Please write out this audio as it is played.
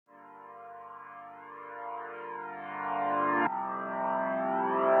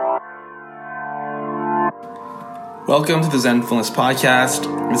Welcome to the Zenfulness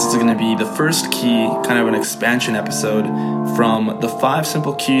Podcast. This is going to be the first key, kind of an expansion episode from the 5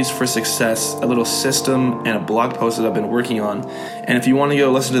 Simple Keys for Success, a little system and a blog post that I've been working on. And if you want to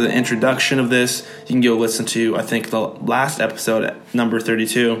go listen to the introduction of this, you can go listen to, I think, the last episode, number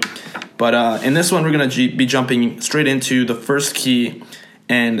 32. But in this one, we're going to be jumping straight into the first key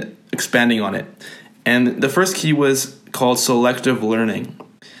and expanding on it. And the first key was called selective learning.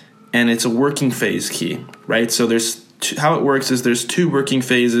 And it's a working phase key, right? So there's how it works is there's 2 working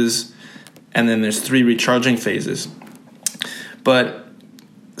phases, and then there's 3 recharging phases. But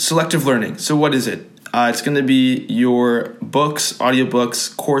selective learning, so what is it? It's going to be your books,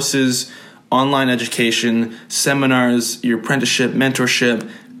 audiobooks, courses, online education, seminars, your apprenticeship, mentorship,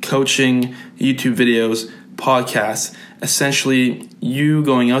 coaching, YouTube videos, podcasts. Essentially, you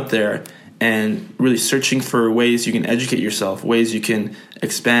going out there and really searching for ways you can educate yourself, ways you can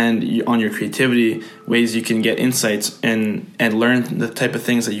expand on your creativity, ways you can get insights and learn the type of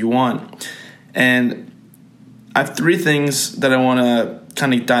things that you want. And I have 3 things that I want to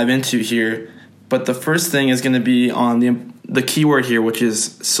kind of dive into here. But the first thing is going to be on the keyword here, which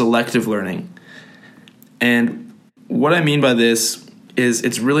is selective learning. And what I mean by this is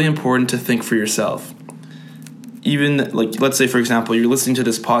it's really important to think for yourself. Even like, let's say, for example, you're listening to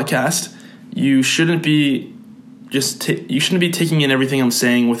this podcast. You shouldn't be taking in everything I'm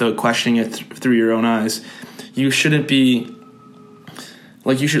saying without questioning it through your own eyes. You shouldn't be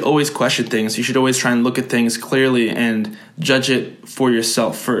you should always question things. You should always try and look at things clearly and judge it for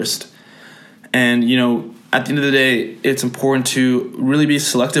yourself first. And at the end of the day, it's important to really be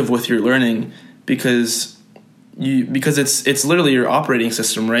selective with your learning because it's literally your operating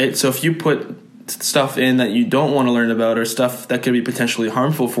system, right? So if you put stuff in that you don't want to learn about or stuff that could be potentially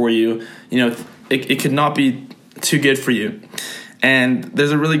harmful for you, it could not be too good for you. And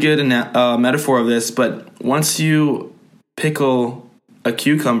there's a really good metaphor of this, but once you pickle a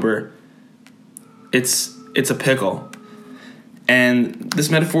cucumber, it's a pickle. And this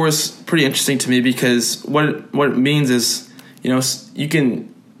metaphor is pretty interesting to me because what it means is, you can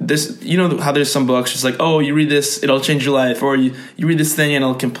how there's some books just like, oh, you read this, it'll change your life, or you read this thing and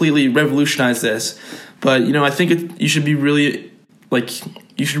it'll completely revolutionize this. But I think you should be really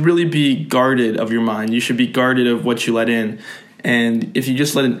be guarded of your mind. You should be guarded of what you let in. And if you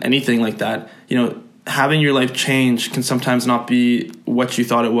just let in anything like that, having your life change can sometimes not be what you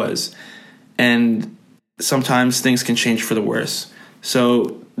thought it was. And sometimes things can change for the worse.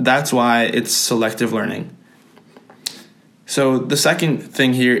 So that's why it's selective learning. So the second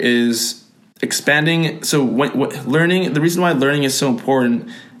thing here is expanding. So learning, the reason why learning is so important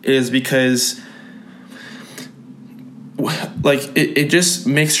is because it just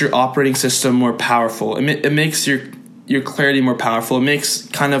makes your operating system more powerful. It makes your clarity more powerful. It makes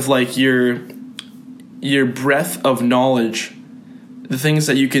kind of like your breadth of knowledge, the things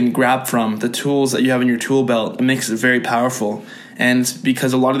that you can grab from, the tools that you have in your tool belt, it makes it very powerful. And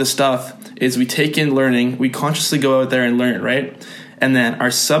because a lot of the stuff is we take in learning, we consciously go out there and learn, right? And then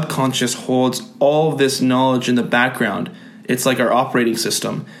our subconscious holds all of this knowledge in the background. It's like our operating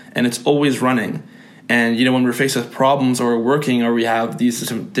system, and it's always running. And, when we're faced with problems or we're working or we have these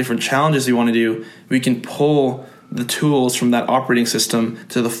different challenges we want to do, we can pull the tools from that operating system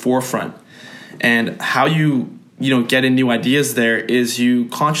to the forefront. And how you get in new ideas there is you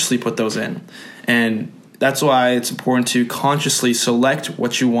consciously put those in. And that's why it's important to consciously select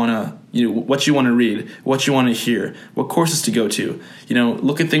what you want to read, what you want to hear, what courses to go to.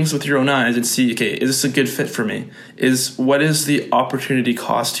 Look at things with your own eyes and see, okay, is this a good fit for me? What is the opportunity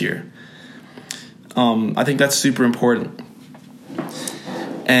cost here? I think that's super important.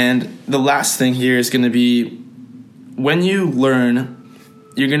 And the last thing here is going to be when you learn,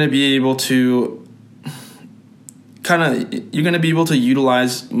 you're going to be able to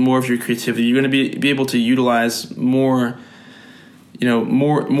utilize more of your creativity. You're going to be able to utilize more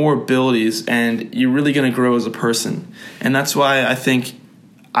abilities, and you're really going to grow as a person. And that's why I think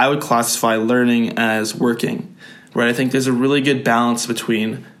I would classify learning as working, right? I think there's a really good balance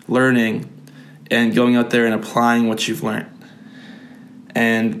between learning and going out there and applying what you've learned.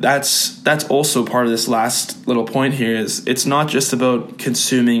 And that's also part of this last little point here is it's not just about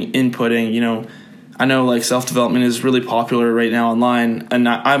consuming, inputting, I know self-development is really popular right now online, and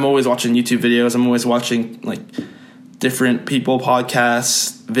I'm always watching YouTube videos. I'm always watching different people,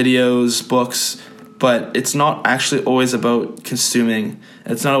 podcasts, videos, books, but it's not actually always about consuming.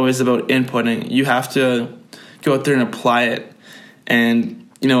 It's not always about inputting. You have to go out there and apply it. And,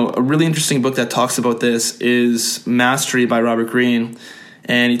 a really interesting book that talks about this is Mastery by Robert Greene,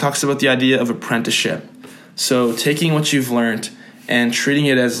 and he talks about the idea of apprenticeship. So taking what you've learned and treating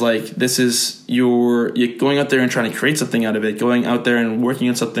it as like this is you're going out there and trying to create something out of it, going out there and working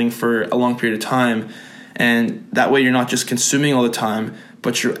on something for a long period of time. And that way you're not just consuming all the time,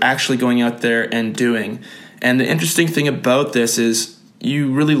 but you're actually going out there and doing. And the interesting thing about this is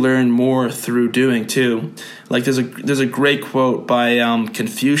you really learn more through doing too. Like there's a great quote by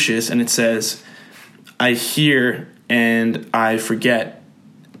Confucius, and it says, "I hear and I forget."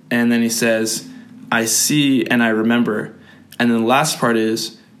 And then he says, "I see and I remember." And then the last part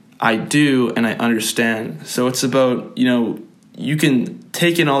is, "I do and I understand." So it's about, you can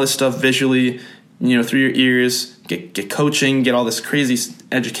take in all this stuff visually, through your ears, get coaching, get all this crazy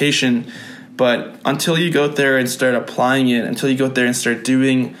education. But until you go out there and start applying it, until you go out there and start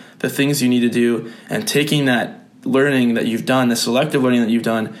doing the things you need to do and taking that learning that you've done, the selective learning that you've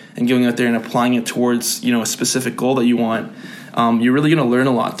done, and going out there and applying it towards, a specific goal that you want, you're really going to learn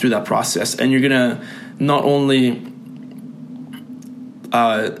a lot through that process. And you're going to not only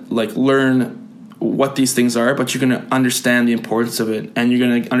learn what these things are, but you're going to understand the importance of it, and you're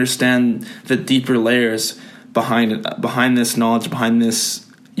going to understand the deeper layers behind it, behind this knowledge, behind this,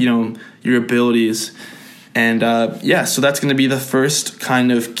 your abilities. And so that's going to be the first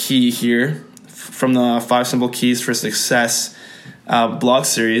kind of key here from the 5 Simple Keys for Success blog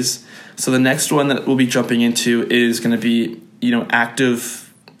series. So the next one that we'll be jumping into is going to be, active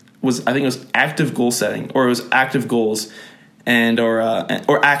goal setting, or it was active goals, and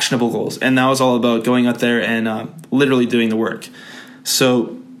or actionable goals. And that was all about going out there and literally doing the work.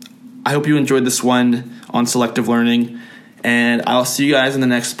 So I hope you enjoyed this one on selective learning, and I'll see you guys in the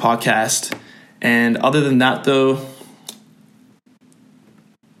next podcast. And other than that, though,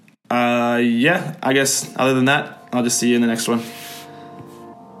 I guess other than that, I'll just see you in the next one.